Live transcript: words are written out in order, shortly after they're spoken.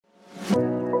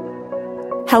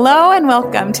Hello and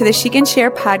welcome to the She Can Share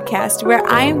podcast, where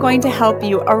I am going to help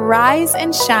you arise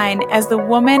and shine as the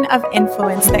woman of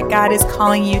influence that God is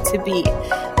calling you to be,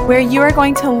 where you are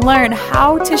going to learn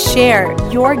how to share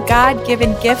your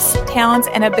God-given gifts, talents,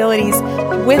 and abilities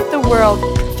with the world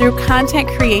through content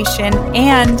creation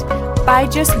and by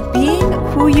just being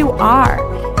who you are.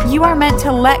 You are meant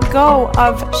to let go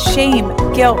of shame,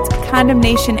 guilt,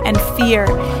 condemnation, and fear,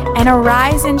 and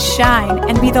arise and shine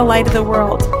and be the light of the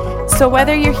world. So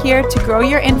whether you're here to grow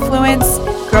your influence,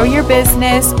 grow your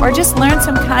business, or just learn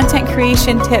some content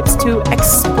creation tips to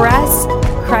express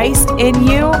Christ in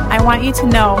you, I want you to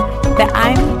know that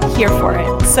I'm here for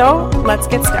it. So let's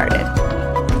get started.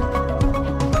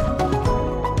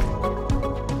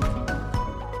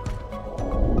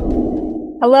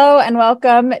 Hello and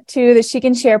welcome to the She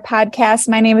Can Share podcast.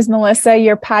 My name is Melissa,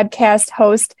 your podcast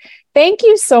host. Thank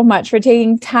you so much for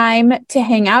taking time to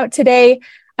hang out today.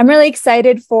 I'm really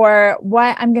excited for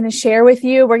what I'm going to share with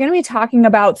you. We're going to be talking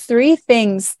about 3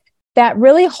 things that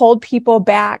really hold people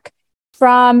back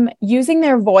from using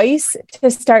their voice to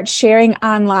start sharing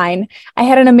online. I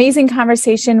had an amazing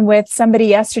conversation with somebody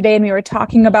yesterday and we were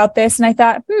talking about this, and I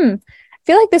thought, I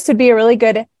feel like this would be a really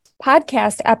good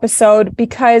podcast episode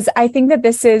because I think that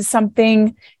this is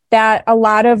something that a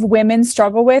lot of women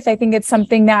struggle with. I think it's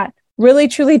something that really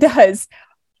truly does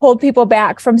hold people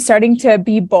back from starting to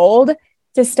be bold,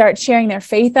 to start sharing their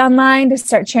faith online, to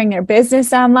start sharing their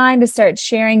business online, to start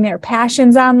sharing their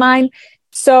passions online.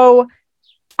 So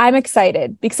I'm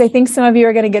excited because I think some of you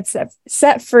are going to get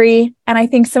set free. And I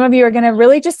think some of you are going to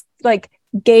really just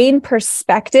gain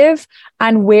perspective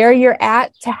on where you're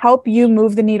at to help you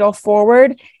move the needle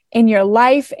forward in your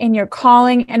life, in your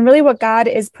calling, and really what God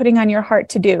is putting on your heart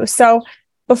to do. So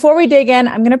before we dig in,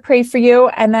 I'm going to pray for you,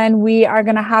 and then we are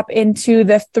going to hop into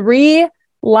the 3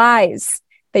 lies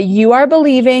that you are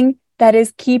believing that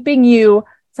is keeping you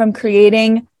from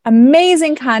creating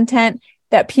amazing content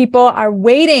that people are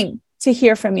waiting to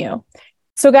hear from you.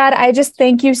 So God, I just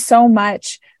thank you so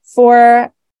much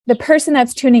for the person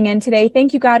that's tuning in today.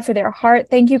 Thank you, God, for their heart.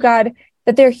 Thank you, God,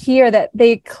 that they're here, that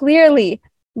they clearly,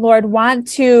 Lord, want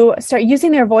to start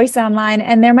using their voice online.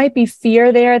 And there might be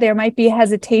fear there. There might be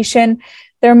hesitation.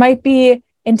 There might be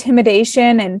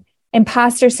intimidation and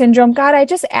imposter syndrome. God, I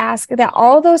just ask that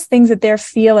all those things that they're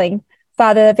feeling,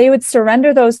 Father, that they would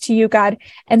surrender those to you, God,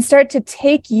 and start to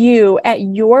take you at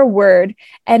your word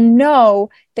and know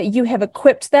that you have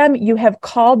equipped them, you have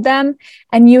called them,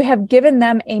 and you have given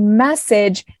them a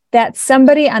message that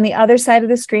somebody on the other side of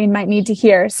the screen might need to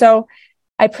hear. So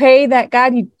I pray that,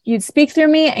 God, you'd speak through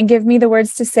me and give me the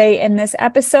words to say in this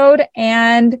episode.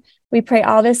 And we pray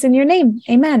all this in your name.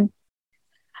 Amen.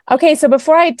 Okay, so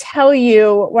before I tell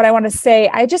you what I want to say,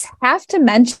 I just have to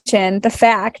mention the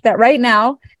fact that right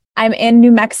now I'm in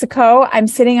New Mexico. I'm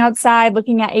sitting outside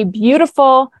looking at a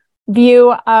beautiful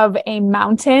view of a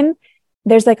mountain.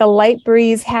 There's a light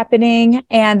breeze happening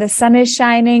and the sun is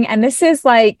shining. And this is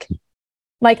like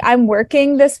I'm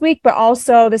working this week, but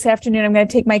also this afternoon, I'm going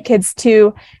to take my kids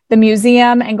to the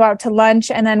museum and go out to lunch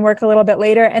and then work a little bit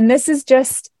later. And this is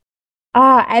just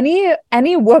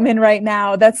any woman right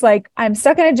now that's I'm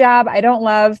stuck in a job I don't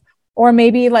love, or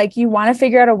maybe you want to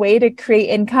figure out a way to create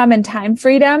income and time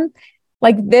freedom.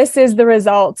 This is the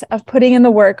result of putting in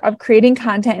the work of creating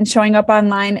content and showing up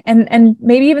online and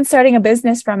maybe even starting a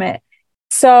business from it.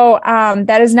 So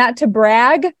that is not to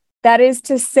brag. That is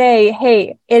to say,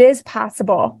 hey, it is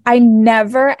possible. I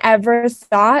never, ever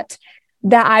thought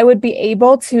that I would be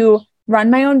able to run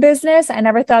my own business. I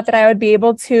never thought that I would be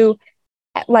able to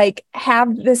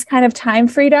have this kind of time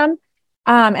freedom.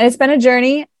 And it's been a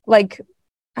journey.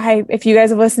 If you guys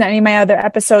have listened to any of my other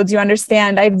episodes, you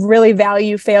understand I really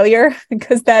value failure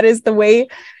because that is the way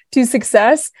to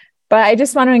success. But I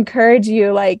just want to encourage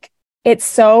you, it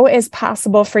so is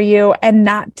possible for you, and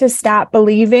not to stop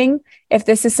believing if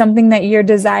this is something that you're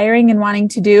desiring and wanting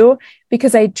to do,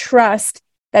 because I trust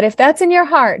that if that's in your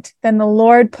heart, then the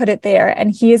Lord put it there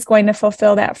and he is going to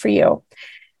fulfill that for you.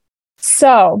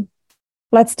 So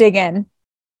let's dig in.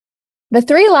 The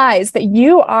 3 lies that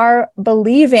you are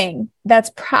believing that's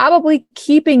probably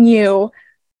keeping you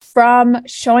from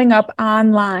showing up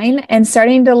online and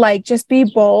starting to just be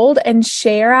bold and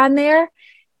share on there.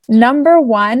 Number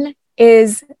 1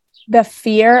 is the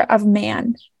fear of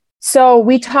man. So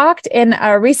we talked in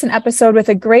a recent episode with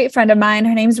a great friend of mine.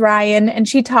 Her name's Ryan, and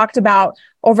she talked about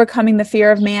overcoming the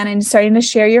fear of man and starting to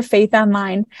share your faith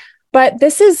online. But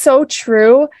this is so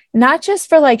true, not just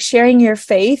for sharing your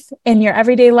faith in your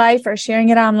everyday life or sharing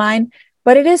it online,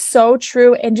 but it is so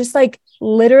true in just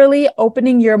literally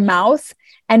opening your mouth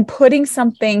and putting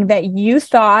something that you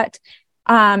thought,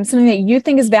 something that you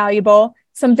think is valuable,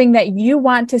 something that you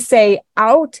want to say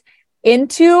out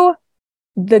into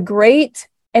the great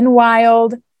and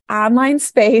wild online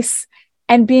space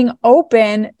and being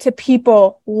open to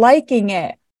people liking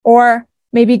it, or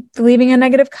maybe leaving a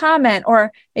negative comment,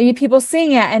 or maybe people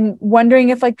seeing it and wondering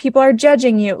if like people are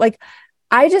judging you. Like,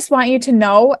 I just want you to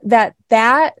know that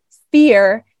that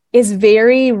fear is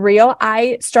very real.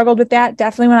 I struggled with that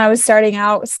definitely when I was starting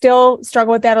out, still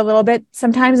struggle with that a little bit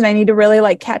sometimes. And I need to really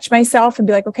like catch myself and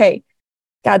be like, okay,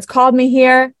 God's called me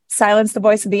here, silence the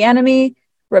voice of the enemy,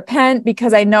 repent,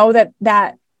 because I know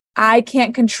that I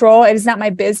can't control. It is not my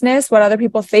business what other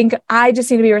people think. I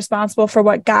just need to be responsible for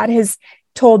what God has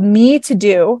told me to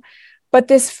do. But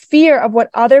this fear of what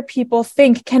other people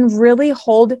think can really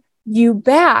hold you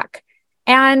back.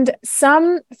 And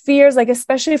some fears, like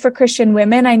especially for Christian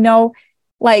women, I know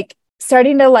like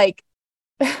starting to like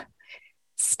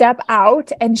step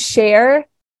out and share.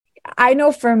 I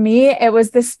know for me, it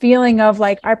was this feeling of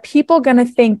like, are people going to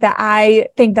think that I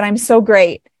think that I'm so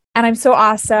great and I'm so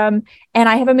awesome and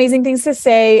I have amazing things to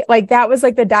say? Like that was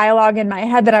like the dialogue in my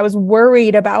head, that I was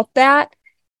worried about that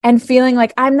and feeling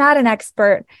like I'm not an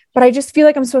expert, but I just feel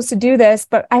like I'm supposed to do this.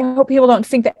 But I hope people don't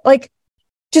think that, like,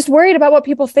 just worried about what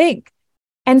people think.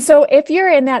 And so if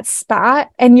you're in that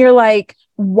spot and you're like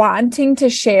wanting to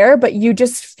share, but you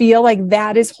just feel like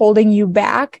that is holding you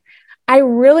back, I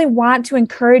really want to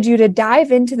encourage you to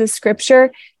dive into the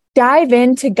scripture, dive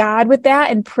into God with that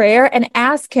in prayer and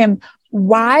ask him,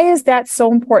 why is that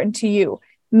so important to you?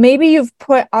 Maybe you've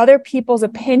put other people's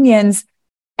opinions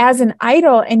as an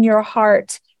idol in your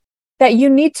heart that you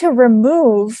need to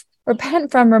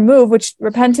repent from, which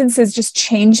repentance is just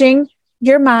changing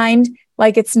your mind.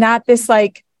 Like, it's not this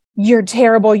like, you're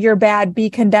terrible, you're bad,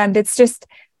 be condemned. It's just,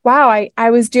 wow, I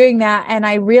was doing that. And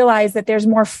I realized that there's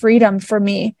more freedom for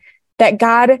me, that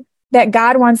God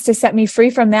wants to set me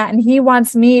free from that. And he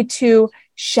wants me to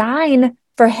shine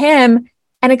for him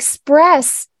and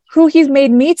express who he's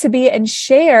made me to be and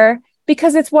share,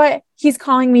 because it's what he's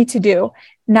calling me to do,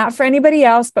 not for anybody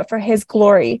else, but for his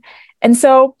glory. And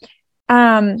so,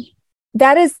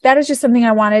 that is just something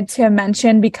I wanted to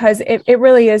mention, because it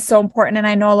really is so important. And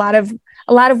I know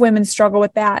a lot of women struggle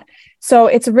with that. So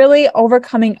it's really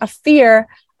overcoming a fear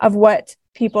of what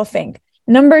people think.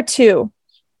 Number 2,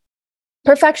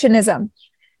 perfectionism.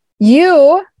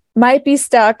 You might be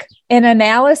stuck in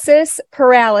analysis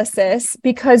paralysis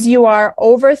because you are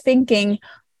overthinking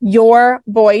your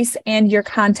voice and your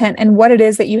content and what it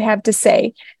is that you have to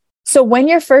say. So when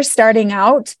you're first starting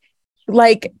out,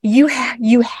 like you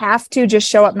have to just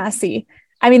show up messy.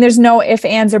 I mean, there's no ifs,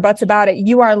 ands, or buts about it.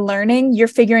 You are learning, you're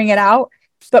figuring it out,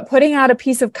 but putting out a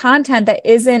piece of content that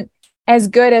isn't as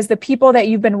good as the people that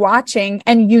you've been watching,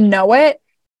 and you know it,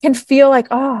 can feel like,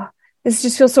 oh, this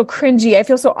just feels so cringy. I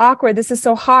feel so awkward. This is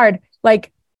so hard.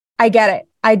 Like, I get it.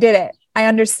 I did it. I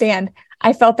understand.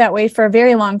 I felt that way for a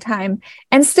very long time.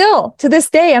 And still to this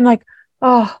day, I'm like,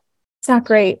 oh, it's not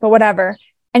great, but whatever.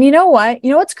 And you know what?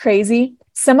 You know what's crazy?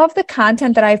 Some of the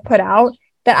content that I've put out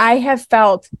that I have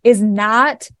felt is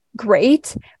not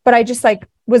great, but I just like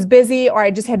was busy, or I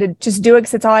just had to just do it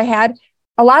because it's all I had.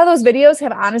 A lot of those videos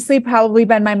have honestly probably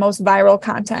been my most viral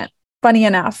content, funny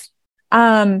enough.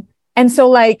 And so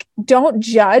like, don't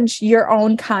judge your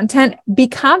own content, be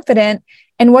confident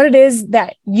in what it is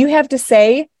that you have to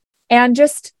say, and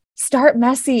just start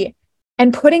messy.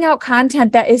 And putting out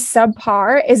content that is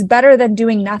subpar is better than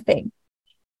doing nothing.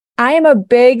 I am a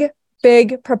big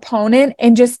proponent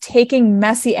in just taking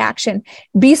messy action.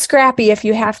 Be scrappy if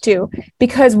you have to,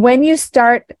 because when you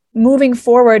start moving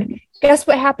forward, guess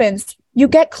what happens? You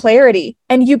get clarity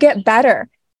and you get better.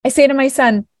 I say to my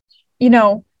son, he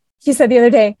said the other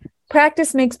day,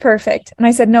 practice makes perfect. And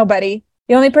I said, no, buddy,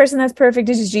 the only person that's perfect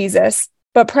is Jesus,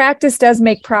 but practice does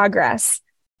make progress.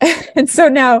 And so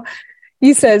now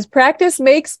he says, practice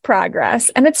makes progress.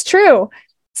 And it's true.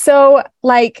 So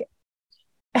like,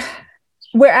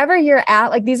 wherever you're at,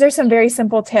 like these are some very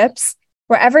simple tips.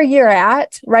 Wherever you're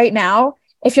at right now,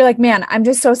 if you're like, man, I'm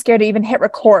just so scared to even hit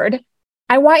record,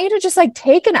 I want you to just like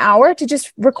take an hour to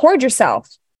just record yourself.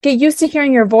 Get used to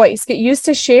hearing your voice, get used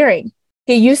to sharing,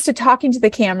 get used to talking to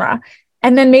the camera.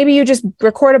 And then maybe you just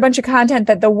record a bunch of content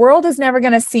that the world is never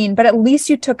going to see, but at least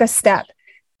you took a step.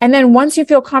 And then once you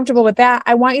feel comfortable with that,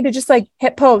 I want you to just like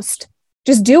hit post.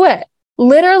 Just do it.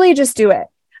 Literally just do it.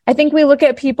 I think we look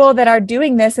at people that are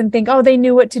doing this and think, oh, they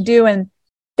knew what to do and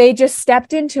they just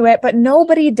stepped into it, but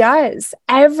nobody does.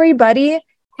 Everybody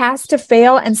has to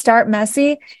fail and start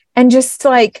messy and just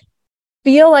like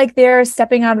feel like they're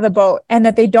stepping out of the boat and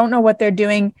that they don't know what they're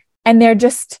doing and they're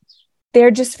just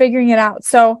figuring it out.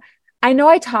 So I know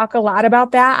I talk a lot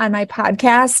about that on my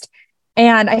podcast,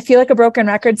 And I feel like a broken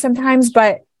record sometimes,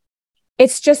 but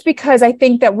it's just because I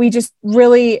think that we just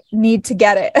really need to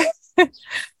get it.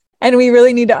 And we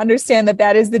really need to understand that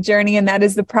that is the journey and that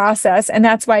is the process. And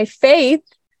that's why faith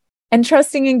and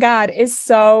trusting in God is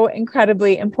so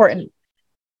incredibly important.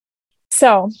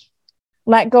 So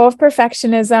let go of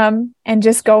perfectionism and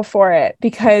just go for it,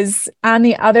 because on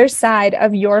the other side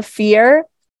of your fear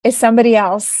is somebody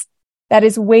else that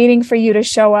is waiting for you to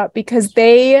show up, because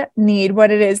they need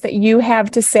what it is that you have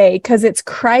to say, because it's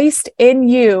Christ in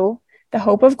you, the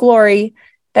hope of glory,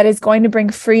 that is going to bring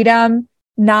freedom,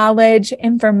 knowledge,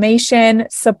 information,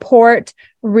 support,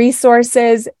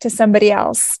 resources to somebody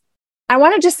else. I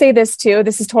want to just say this too.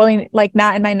 This is totally like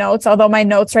not in my notes, although my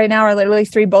notes right now are literally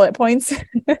 3 bullet points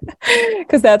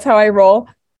because that's how I roll.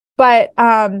 But,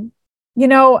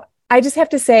 I just have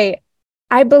to say,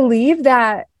 I believe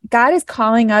that God is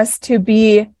calling us to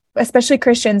be, especially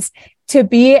Christians, to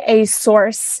be a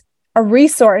source, a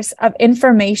resource of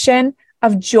information,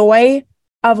 of joy,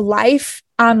 of life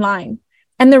online.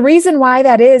 And the reason why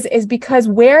that is because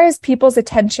where is people's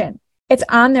attention? It's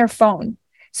on their phone.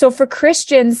 So for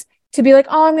Christians to be like,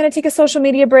 oh, I'm going to take a social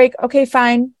media break. Okay,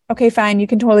 fine. You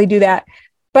can totally do that.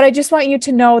 But I just want you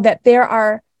to know that there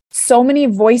are so many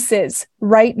voices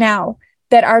right now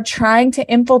that are trying to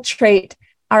infiltrate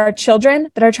our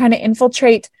children, that are trying to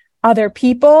infiltrate other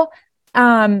people.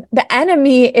 The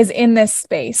enemy is in this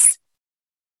space.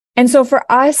 And so for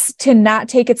us to not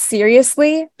take it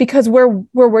seriously because we're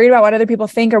worried about what other people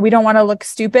think, or we don't want to look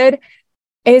stupid,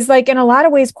 is like in a lot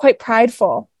of ways quite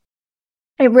prideful.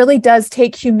 It really does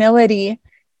take humility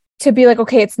to be like,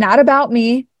 okay, it's not about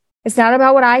me. It's not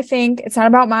about what I think. It's not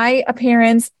about my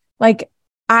appearance. Like,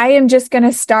 I am just going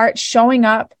to start showing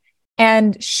up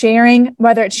and sharing,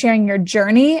 whether it's sharing your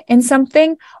journey in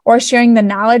something or sharing the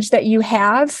knowledge that you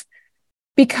have.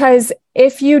 Because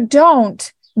if you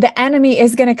don't, the enemy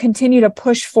is going to continue to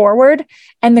push forward,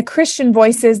 and the Christian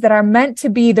voices that are meant to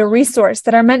be the resource,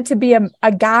 that are meant to be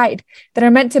a guide, that are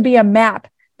meant to be a map,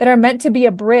 that are meant to be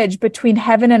a bridge between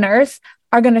heaven and earth,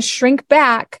 are going to shrink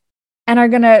back and are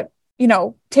going to,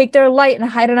 take their light and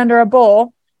hide it under a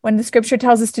bowl when the scripture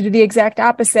tells us to do the exact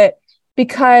opposite,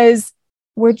 because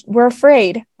we're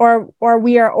afraid or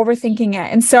we are overthinking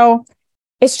it. And so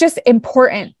it's just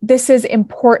important. This is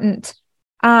important.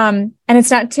 And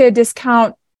it's not to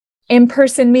discount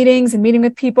in-person meetings and meeting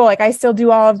with people. Like, I still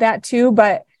do all of that too,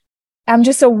 but I'm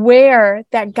just aware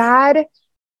that God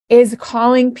is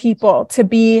calling people to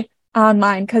be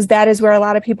online, because that is where a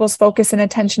lot of people's focus and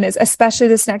attention is, especially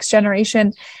this next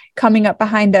generation coming up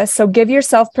behind us. So give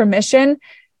yourself permission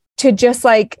to just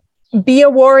like be a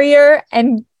warrior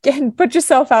and put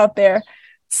yourself out there.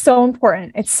 So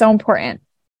important. It's so important.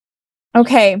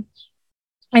 Okay.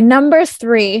 And number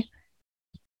 3,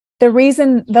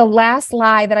 the last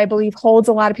lie that I believe holds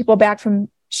a lot of people back from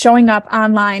showing up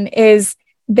online is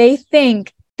they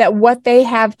think that what they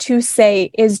have to say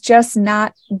is just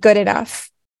not good enough.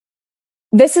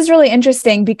 This is really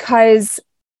interesting because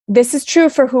this is true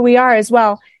for who we are as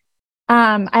well.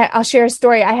 I'll share a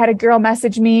story. I had a girl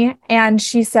message me and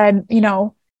she said,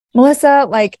 Melissa,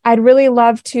 like, I'd really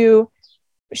love to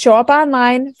show up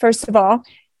online, first of all.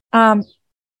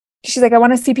 She's like, I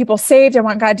want to see people saved. I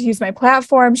want God to use my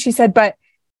platform. She said, but,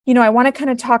 I want to kind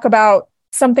of talk about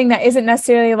something that isn't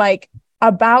necessarily like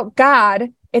about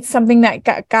God. It's something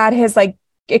that God has like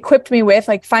equipped me with,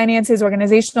 like finances,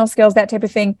 organizational skills, that type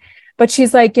of thing. But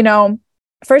she's like,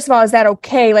 first of all, is that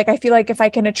okay? Like, I feel like if I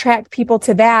can attract people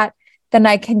to that, then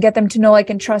I can get them to know, like,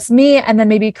 and trust me, and then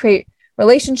maybe create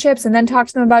relationships and then talk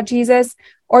to them about Jesus.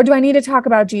 Or do I need to talk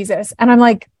about Jesus? And I'm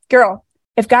like, girl,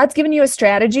 if God's given you a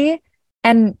strategy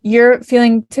and you're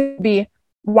feeling to be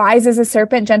wise as a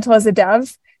serpent, gentle as a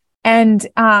dove, and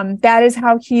that is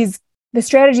how the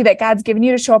strategy that God's given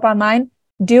you to show up online,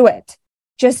 do it.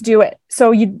 Just do it.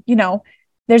 So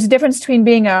there's a difference between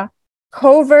being a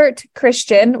covert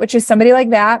Christian, which is somebody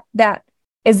like that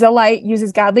is a light,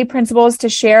 uses godly principles to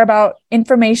share about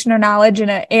information or knowledge in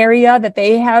an area that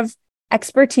they have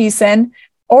expertise in,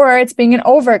 or it's being an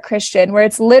overt Christian where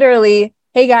it's literally,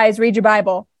 hey guys, read your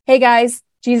Bible. Hey guys,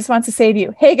 Jesus wants to save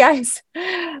you. Hey guys,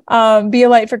 be a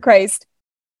light for Christ.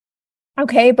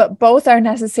 Okay, but both are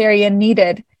necessary and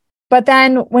needed. But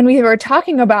then when we were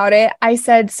talking about it, I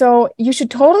said, so you should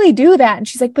totally do that. And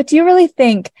she's like, but do you really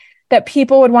think that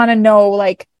people would want to know,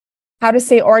 like, how to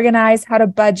stay organized, how to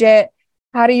budget,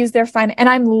 how to use their finance? And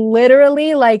I'm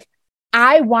literally like,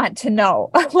 I want to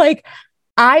know. Like,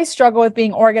 I struggle with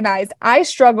being organized. I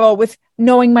struggle with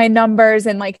knowing my numbers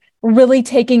and like really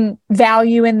taking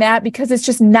value in that, because it's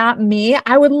just not me.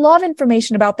 I would love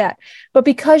information about that. But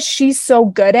because she's so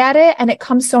good at it and it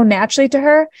comes so naturally to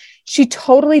her, she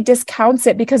totally discounts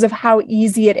it because of how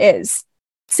easy it is.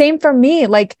 Same for me.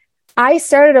 Like I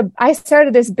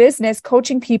started this business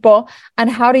coaching people on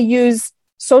how to use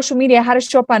social media, how to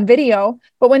show up on video.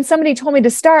 But when somebody told me to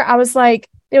start, I was like,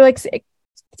 they were like,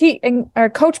 or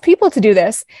coach people to do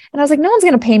this. And I was like, no one's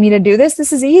going to pay me to do this.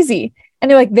 This is easy. And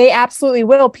they're like, they absolutely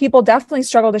will. People definitely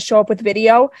struggle to show up with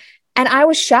video. And I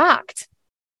was shocked.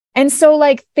 And so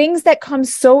like things that come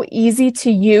so easy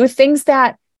to you, things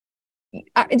that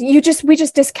we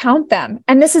just discount them.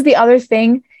 And this is the other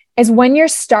thing is when you're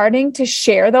starting to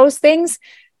share those things,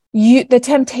 the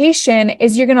temptation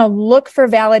is you're going to look for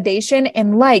validation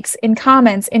in likes, in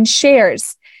comments, in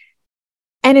shares.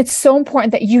 And it's so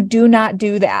important that you do not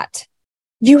do that.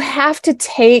 You have to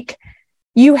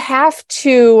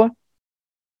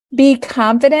be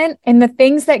confident in the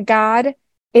things that God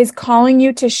is calling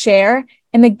you to share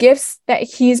and the gifts that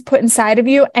he's put inside of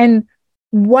you and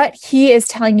what he is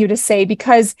telling you to say.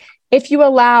 Because if you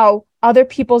allow other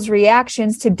people's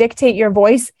reactions to dictate your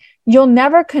voice, you'll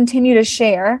never continue to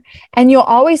share. And you'll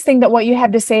always think that what you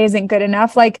have to say isn't good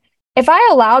enough. Like if I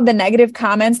allowed the negative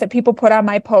comments that people put on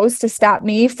my posts to stop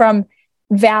me from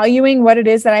valuing what it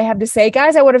is that I have to say,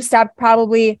 guys, I would have stopped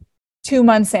probably 2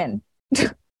 months in,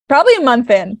 probably a month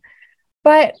in.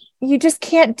 But you just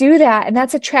can't do that. And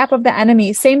that's a trap of the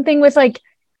enemy. Same thing with like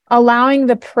allowing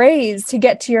the praise to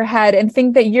get to your head and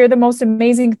think that you're the most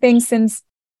amazing thing since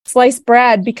sliced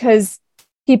bread because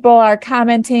people are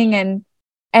commenting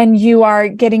and you are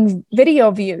getting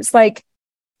video views. Like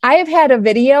I have had a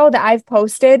video that I've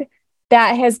posted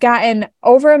that has gotten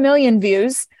over 1 million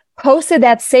views, posted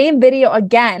that same video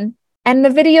again, and the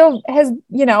video has,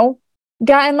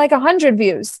 gotten like 100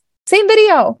 views. Same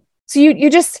video. So you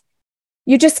just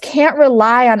can't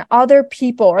rely on other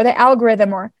people or the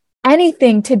algorithm or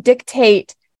anything to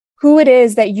dictate who it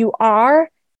is that you are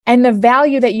and the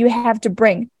value that you have to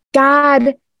bring.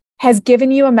 God has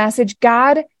given you a message.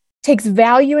 God takes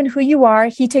value in who you are.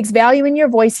 He takes value in your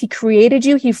voice. He created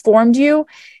you. He formed you.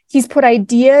 He's put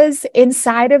ideas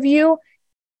inside of you.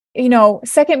 2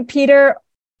 Peter,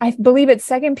 I believe it's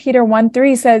 2 Peter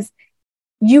 1:3 says,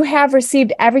 you have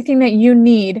received everything that you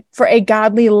need for a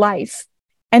godly life.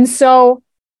 And so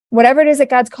whatever it is that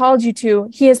God's called you to,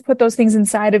 he has put those things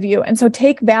inside of you. And so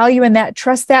take value in that,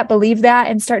 trust that, believe that,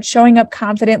 and start showing up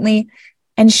confidently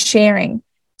and sharing.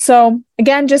 So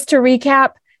again, just to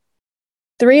recap,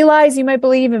 3 lies you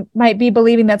might be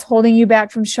believing that's holding you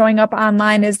back from showing up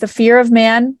online is the fear of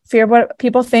man, fear of what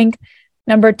people think.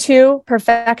 Number 2,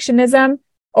 perfectionism,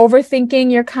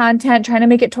 overthinking your content, trying to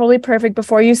make it totally perfect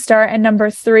before you start. And number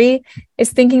 3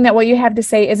 is thinking that what you have to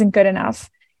say isn't good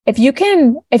enough. If you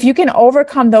can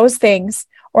overcome those things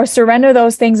or surrender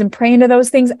those things and pray into those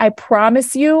things, I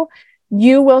promise you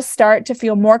will start to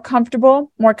feel more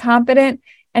comfortable, more confident,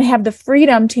 and have the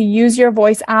freedom to use your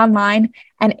voice online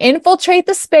and infiltrate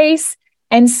the space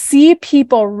and see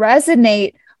people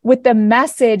resonate with the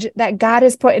message that God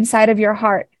has put inside of your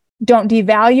heart. Don't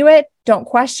devalue it. Don't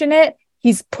question it.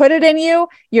 He's put it in you.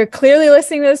 You're clearly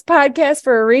listening to this podcast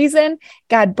for a reason.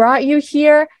 God brought you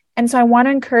here. And so I want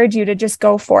to encourage you to just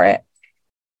go for it.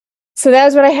 So that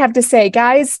is what I have to say,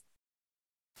 guys.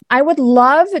 I would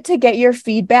love to get your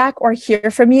feedback or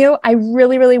hear from you. I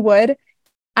really, really would.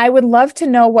 I would love to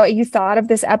know what you thought of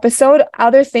this episode,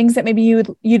 other things that maybe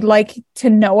you'd like to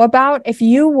know about. If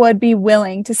you would be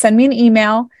willing to send me an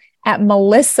email at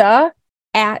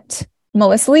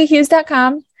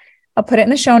melissa@melissaleehughes.com. I'll put it in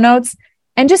the show notes.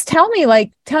 And just tell me what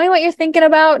you're thinking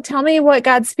about. Tell me what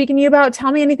God's speaking to you about.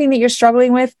 Tell me anything that you're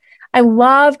struggling with. I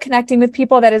love connecting with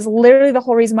people. That is literally the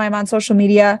whole reason why I'm on social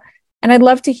media. And I'd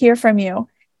love to hear from you.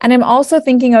 And I'm also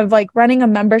thinking of running a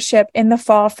membership in the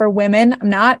fall for women. I'm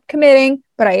not committing,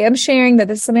 but I am sharing that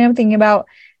this is something I'm thinking about,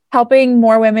 helping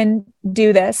more women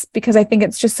do this because I think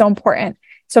it's just so important.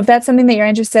 So if that's something that you're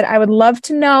interested, I would love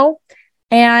to know,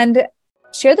 and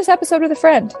share this episode with a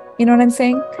friend. You know what I'm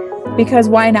saying? Because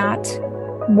why not?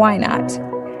 Why not?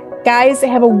 Guys,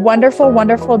 have a wonderful,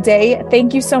 wonderful day.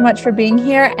 Thank you so much for being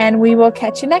here, and we will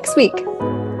catch you next week.